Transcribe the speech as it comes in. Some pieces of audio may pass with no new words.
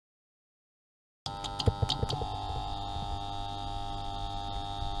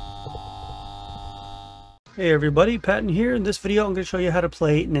Hey everybody, Patton here. In this video I'm going to show you how to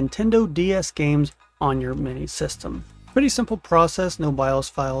play Nintendo DS games on your mini system. Pretty simple process, no BIOS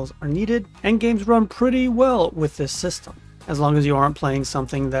files are needed, and games run pretty well with this system, as long as you aren't playing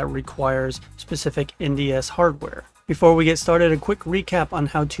something that requires specific NDS hardware. Before we get started, a quick recap on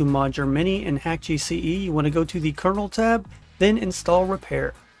how to mod your Mini in Hakchi CE. You want to go to the kernel tab, then install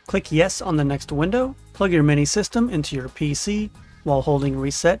repair. Click yes on the next window, plug your mini system into your PC, while holding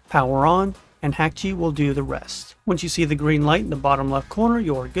reset, power on, and Hakchi will do the rest. Once you see the green light in the bottom left corner,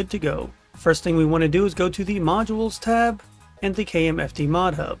 you're good to go. First thing we want to do is go to the Modules tab and the KMFD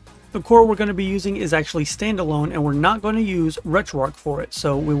Mod Hub. The core we're going to be using is actually standalone and we're not going to use RetroArch for it,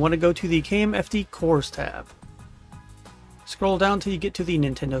 so we want to go to the KMFD Cores tab. Scroll down till you get to the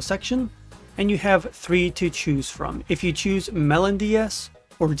Nintendo section, and you have three to choose from. If you choose Melon DS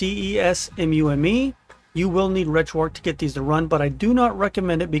or DES-MUME, you will need RetroArch to get these to run, but I do not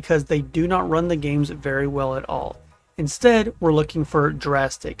recommend it because they do not run the games very well at all. Instead, we're looking for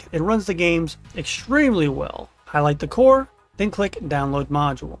Drastic. It runs the games extremely well. Highlight the core, then click Download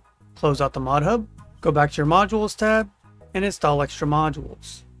Module. Close out the Mod Hub, go back to your Modules tab, and install extra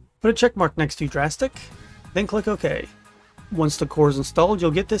modules. Put a check mark next to Drastic, then click OK. Once the core is installed,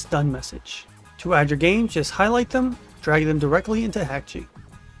 you'll get this Done message. To add your games, just highlight them, drag them directly into Hakchi.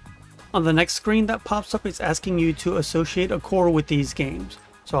 On the next screen that pops up, it's asking you to associate a core with these games.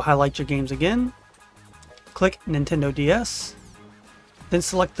 So highlight your games again, click Nintendo DS, then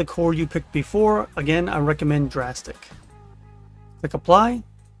select the core you picked before. Again, I recommend Drastic. Click Apply,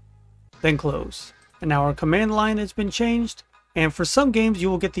 then Close. And now our command line has been changed, and for some games you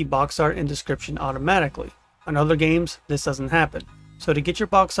will get the box art and description automatically. On other games, this doesn't happen. So to get your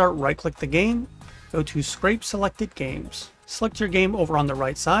box art, right click the game, go to Scrape Selected Games. Select your game over on the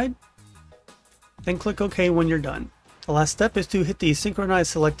right side, then click OK when you're done. The last step is to hit the Synchronize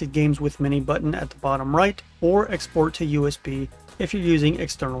Selected Games with Mini button at the bottom right, or export to USB if you're using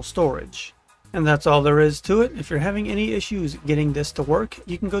external storage. And that's all there is to it. If you're having any issues getting this to work,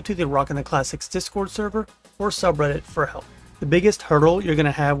 you can go to the Rockin' the Classics Discord server or subreddit for help. The biggest hurdle you're going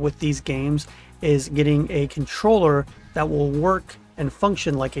to have with these games is getting a controller that will work and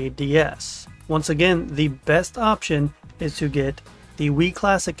function like a DS. Once again, the best option is to get the Wii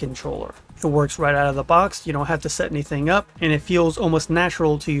Classic controller. It works right out of the box, you don't have to set anything up, and it feels almost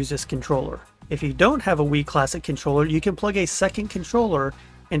natural to use this controller. If you don't have a Wii Classic controller, you can plug a second controller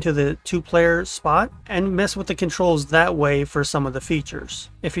into the two-player spot and mess with the controls that way for some of the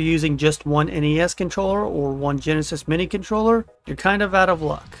features. If you're using just one NES controller or one Genesis Mini controller, you're kind of out of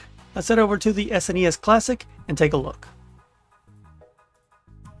luck. Let's head over to the SNES Classic and take a look.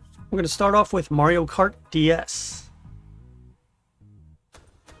 We're going to start off with Mario Kart DS.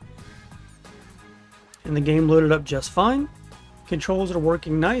 And the game loaded up just fine. Controls are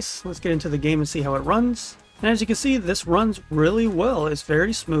working nice. Let's get into the game and see how it runs. And as you can see, this runs really well. It's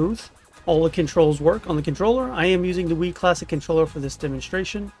very smooth. All the controls work on the controller. I am using the Wii Classic controller for this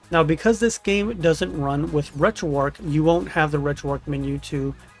demonstration. Now, because this game doesn't run with RetroArch, you won't have the RetroArch menu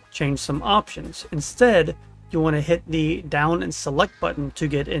to change some options. Instead, you want to hit the down and select button to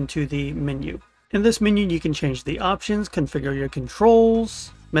get into the menu. In this menu, you can change the options, configure your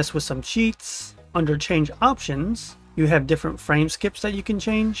controls, mess with some cheats. Under Change Options, you have different frame skips that you can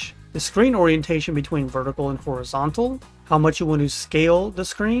change, the screen orientation between vertical and horizontal, how much you want to scale the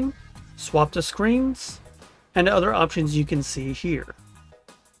screen, swap the screens, and other options you can see here.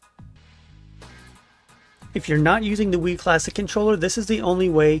 If you're not using the Wii Classic controller, this is the only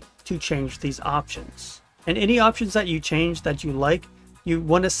way to change these options. And any options that you change that you like, you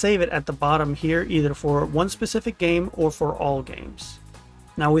want to save it at the bottom here, either for one specific game or for all games.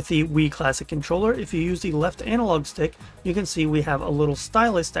 Now with the Wii Classic controller, if you use the left analog stick, you can see we have a little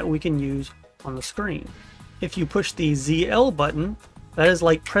stylus that we can use on the screen. If you push the ZL button, that is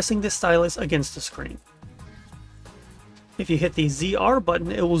like pressing the stylus against the screen. If you hit the ZR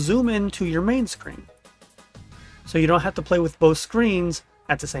button, it will zoom into your main screen. So you don't have to play with both screens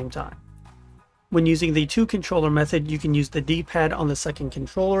at the same time. When using the two controller method, you can use the D-pad on the second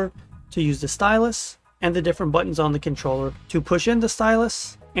controller to use the stylus, and the different buttons on the controller to push in the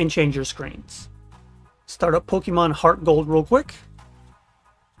stylus and change your screens. Start up Pokemon Heart Gold real quick.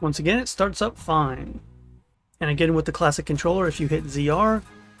 Once again, it starts up fine. And again with the classic controller, if you hit ZR,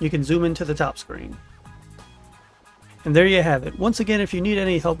 you can zoom into the top screen. And there you have it. Once again, if you need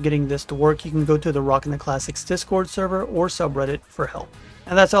any help getting this to work, you can go to the Rockin' the Classics Discord server or subreddit for help.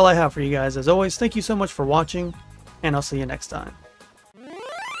 And that's all I have for you guys. As always, thank you so much for watching, and I'll see you next time.